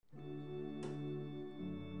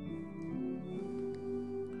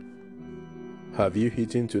Have you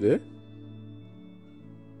eaten today?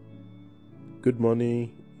 Good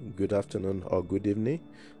morning, good afternoon, or good evening,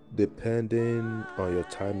 depending on your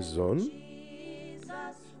time zone.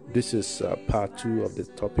 This is part 2 of the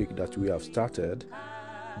topic that we have started,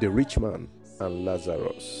 the rich man and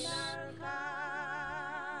Lazarus.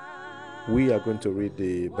 We are going to read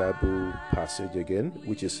the Bible passage again,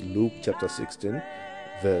 which is Luke chapter 16,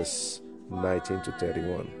 verse 19 to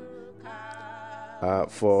 31.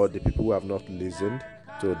 For the people who have not listened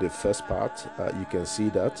to the first part, you can see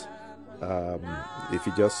that if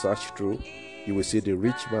you just search through, you will see the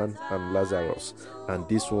rich man and Lazarus, and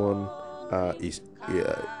this one is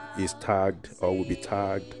tagged, or will be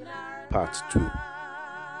tagged, part 2.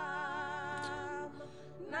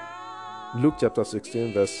 Luke chapter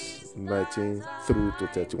 16, verse 19 through to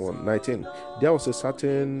 31. 19. There was a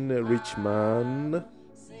certain rich man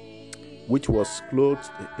which was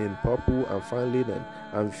clothed in purple and fine linen,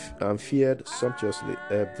 and fared sumptuously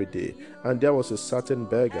every day. And there was a certain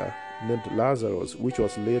beggar named Lazarus, which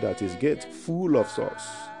was laid at his gate, full of sores,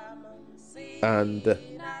 and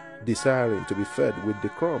desiring to be fed with the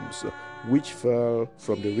crumbs which fell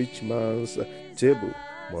from the rich man's table.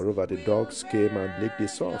 Moreover, the dogs came and licked the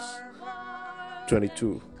sores.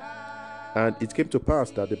 22. And it came to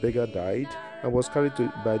pass that the beggar died and was carried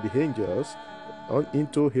by the angels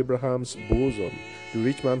into Abraham's bosom. The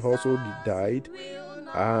rich man also died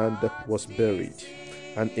and was buried.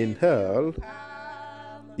 And in hell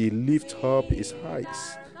he lifted up his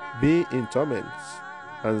eyes, being in torments,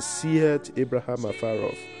 and seeth Abraham afar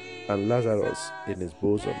off, and Lazarus in his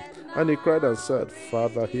bosom. And he cried and said,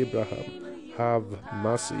 Father Abraham, have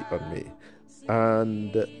mercy on me,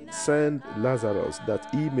 and send Lazarus, that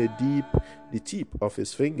he may dip the tip of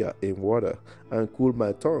his finger in water, and cool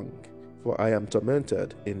my tongue, for I am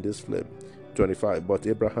tormented in this flame. 25. But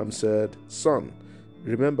Abraham said, Son,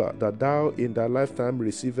 remember that thou in thy lifetime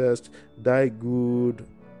receivest thy good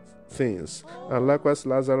things, and likewise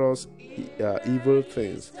Lazarus evil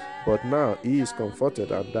things. But now he is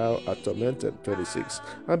comforted, and thou art tormented. 26.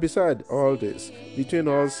 And beside all this, between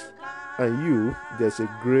us and you there is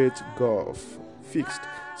a great gulf fixed,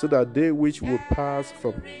 so that they which would pass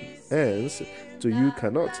from hence to you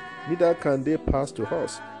cannot, neither can they pass to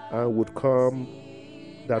us and would come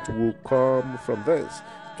from thence.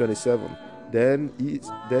 27. Then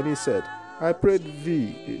he said, I pray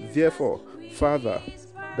thee therefore, Father,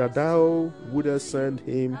 that thou wouldest send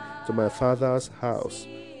him to my father's house.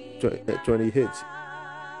 28.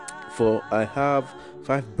 For I have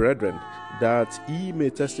 5 brethren, that he may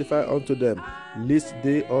testify unto them, lest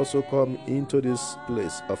they also come into this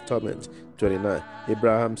place of torment. 29.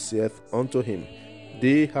 Abraham saith unto him,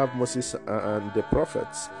 They have Moses and the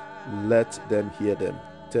prophets, let them hear them.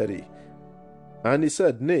 30. And he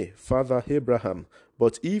said, Nay, Father Abraham,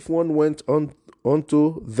 but if one went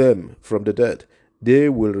unto them from the dead, they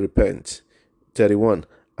will repent. 31.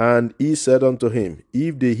 And he said unto him,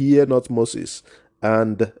 If they hear not Moses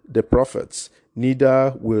and the prophets,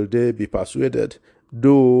 neither will they be persuaded,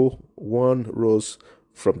 though one rose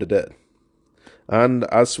from the dead. And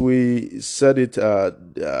as we said it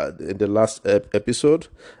in the last episode,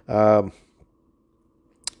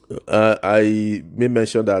 I may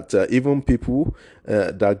mention that even people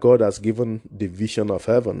that God has given the vision of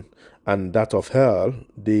heaven and that of hell,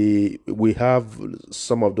 we have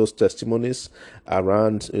some of those testimonies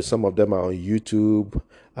around. Some of them are on YouTube,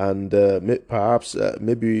 and perhaps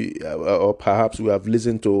we have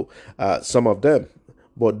listened to some of them.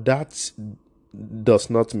 But that does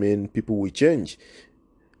not mean people will change.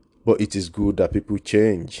 But it is good that people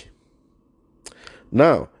change.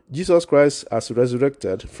 Now, Jesus Christ has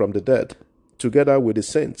resurrected from the dead, together with the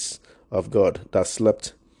saints of God that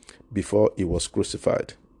slept before he was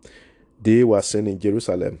crucified. They were seen in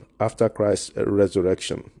Jerusalem after Christ's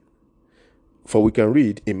resurrection. For we can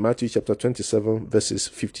read in Matthew chapter 27, verses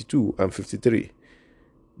 52 and 53,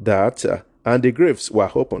 that, and the graves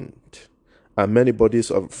were opened, and many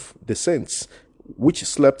bodies of the saints which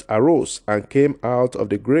slept arose and came out of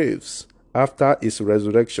the graves after his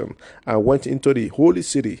resurrection, and went into the holy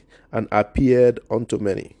city and appeared unto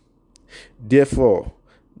many. Therefore,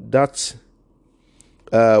 that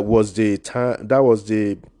was the time. That was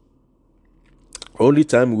the only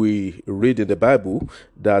time we read in the Bible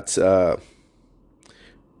that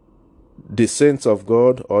the saints of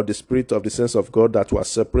God, or the spirit of the saints of God that was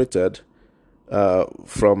separated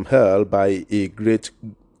from hell by a great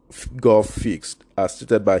gulf fixed, as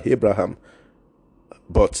stated by Abraham.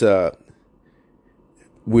 But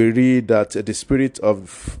we read that the spirit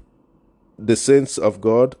of the saints of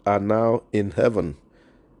God are now in heaven,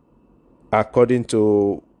 according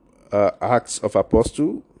to Acts of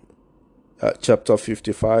Apostles chapter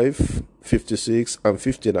 55, 56, and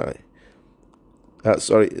 59.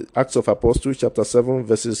 Acts of Apostles, chapter 7,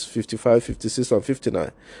 verses 55, 56, and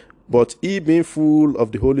 59. But he, being full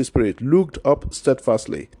of the Holy Spirit, looked up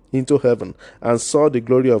steadfastly into heaven, and saw the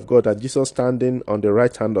glory of God, and Jesus standing on the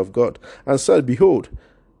right hand of God, and said, Behold,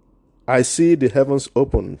 I see the heavens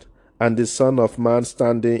opened, and the Son of Man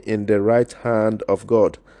standing in the right hand of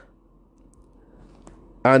God.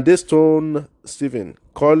 And they stoned Stephen,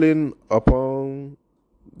 calling upon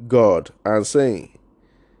God, and saying,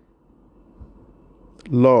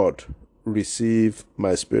 Lord, receive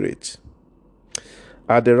my spirit.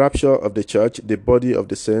 At the rapture of the church, the body of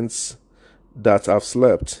the saints that have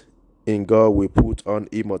slept in God will put on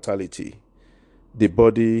immortality. The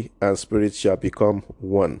body and spirit shall become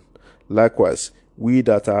one. Likewise, we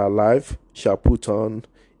that are alive shall put on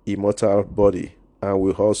immortal body, and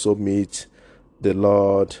will also meet the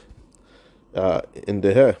Lord in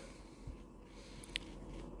the air.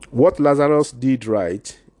 What Lazarus did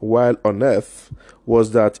right while on earth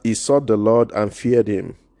was that he sought the Lord and feared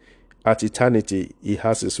him. At eternity, he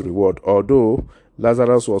has his reward. Although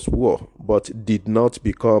Lazarus was poor, but that did not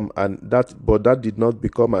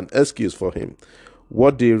become an excuse for him.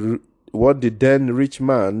 What the then rich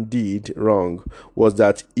man did wrong was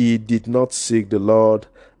that he did not seek the Lord,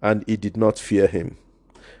 and he did not fear him.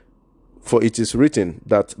 For it is written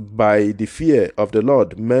that by the fear of the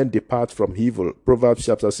Lord men depart from evil. Proverbs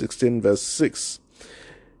chapter 16, verse 6.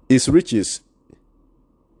 His riches,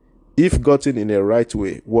 if gotten in a right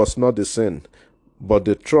way, was not the sin, but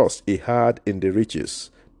the trust he had in the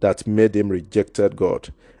riches that made him rejected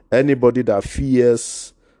God. Anybody that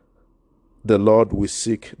fears the Lord will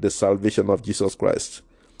seek the salvation of Jesus Christ,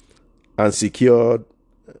 and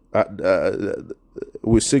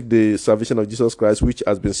will seek the salvation of Jesus Christ, which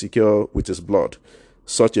has been secured with his blood.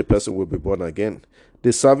 Such a person will be born again.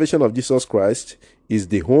 The salvation of Jesus Christ is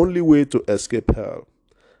the only way to escape hell,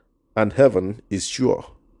 and heaven is sure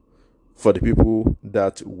for the people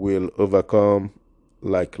that will overcome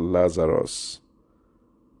like Lazarus.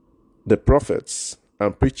 The prophets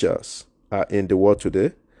and preachers are in the world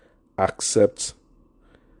today. Accept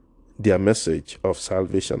their message of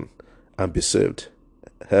salvation and be saved.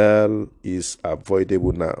 Hell is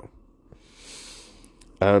avoidable now.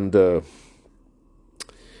 And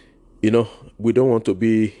we don't want to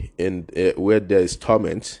be in where there is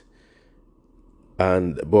torment,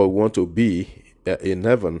 but we want to be in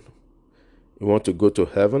heaven. We want to go to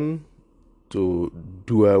heaven to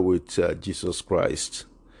dwell with Jesus Christ.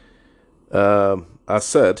 I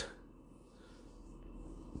said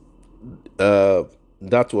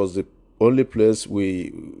that was the only place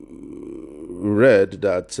we read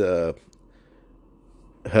that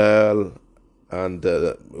hell and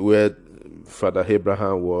where Father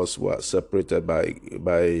Abraham were separated by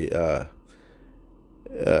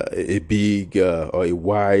a big or a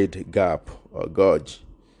wide gap or gorge.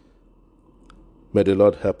 May the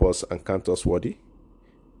Lord help us and count us worthy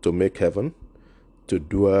to make heaven, to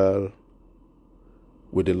dwell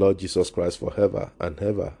with the Lord Jesus Christ forever and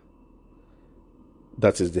ever.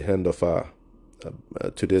 That is the end of our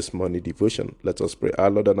today's morning devotion. Let us pray. Our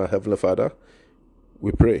Lord and our Heavenly Father,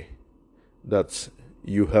 we pray that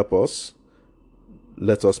you help us.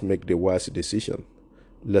 Let us make the wise decision.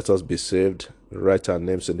 Let us be saved. Write our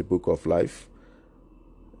names in the book of life,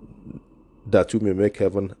 that we may make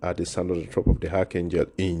heaven at the sound of the trump of the archangel.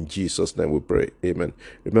 In Jesus' name we pray. Amen.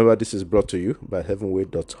 Remember, this is brought to you by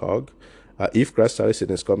heavenway.org. If Christ tarries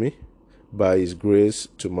is coming, by his grace,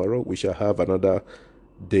 tomorrow we shall have another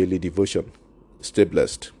daily devotion. Stay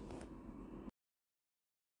blessed.